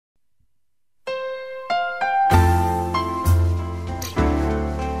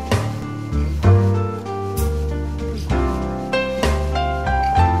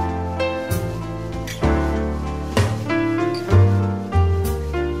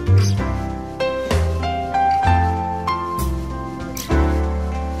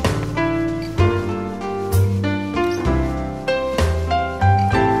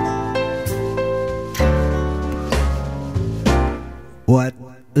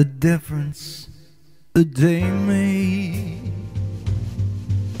the difference a day made.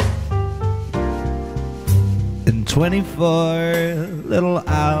 In 24 little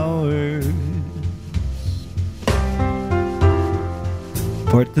hours,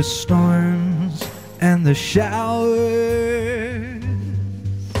 port the storms and the showers,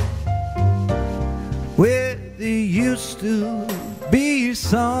 where there used to be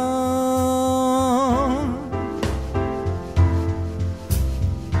sun.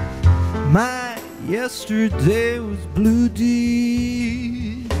 My yesterday was blue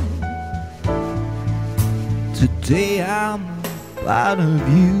deep. Today I'm out of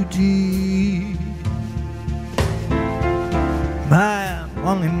you deep. My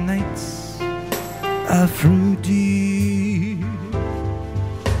lonely nights are fruity.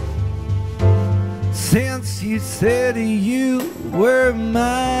 Since you said you were mine,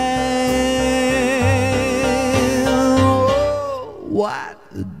 oh, what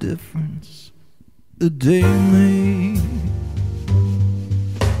a difference a day made.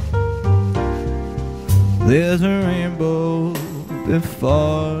 There's a rainbow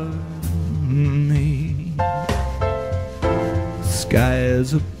before me.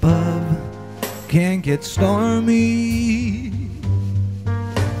 Skies above can't get stormy.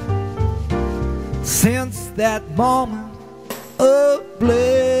 Since that moment of bliss,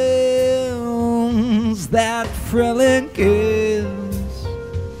 that thrilling kiss,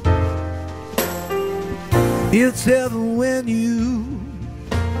 it's heaven when you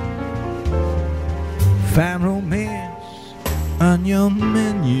find romance on your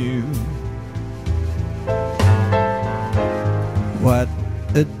menu. What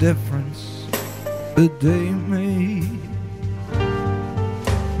a difference a day made.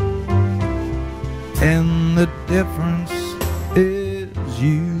 And the difference is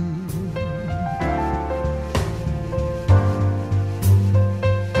you.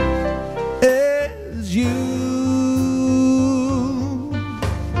 Is you.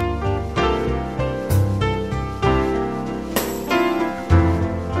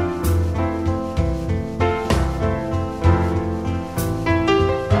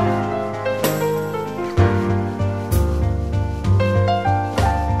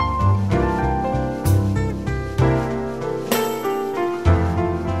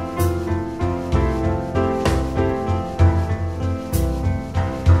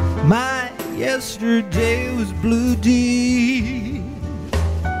 My yesterday was blue deep.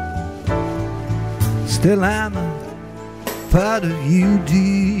 Still I'm a part of you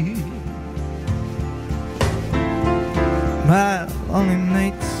deep. My lonely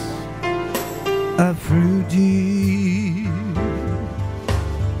nights are fruity.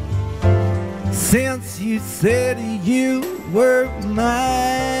 Since you said you were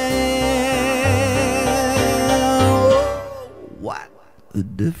mine, what a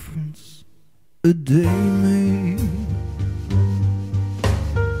difference a day made.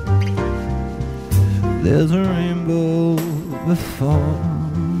 There's a rainbow before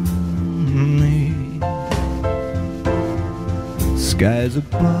me. Skies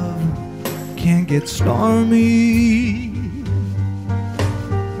above can't get stormy.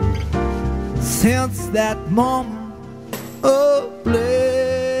 Since that moment of bliss,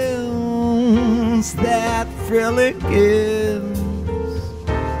 that thrilling kiss,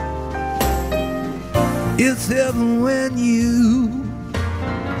 it's heaven when you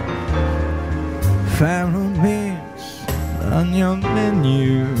find romance on your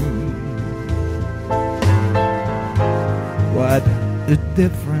menu. What a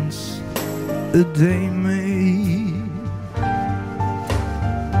difference a day made.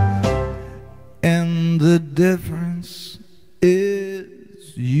 And the difference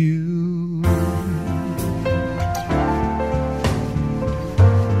is you.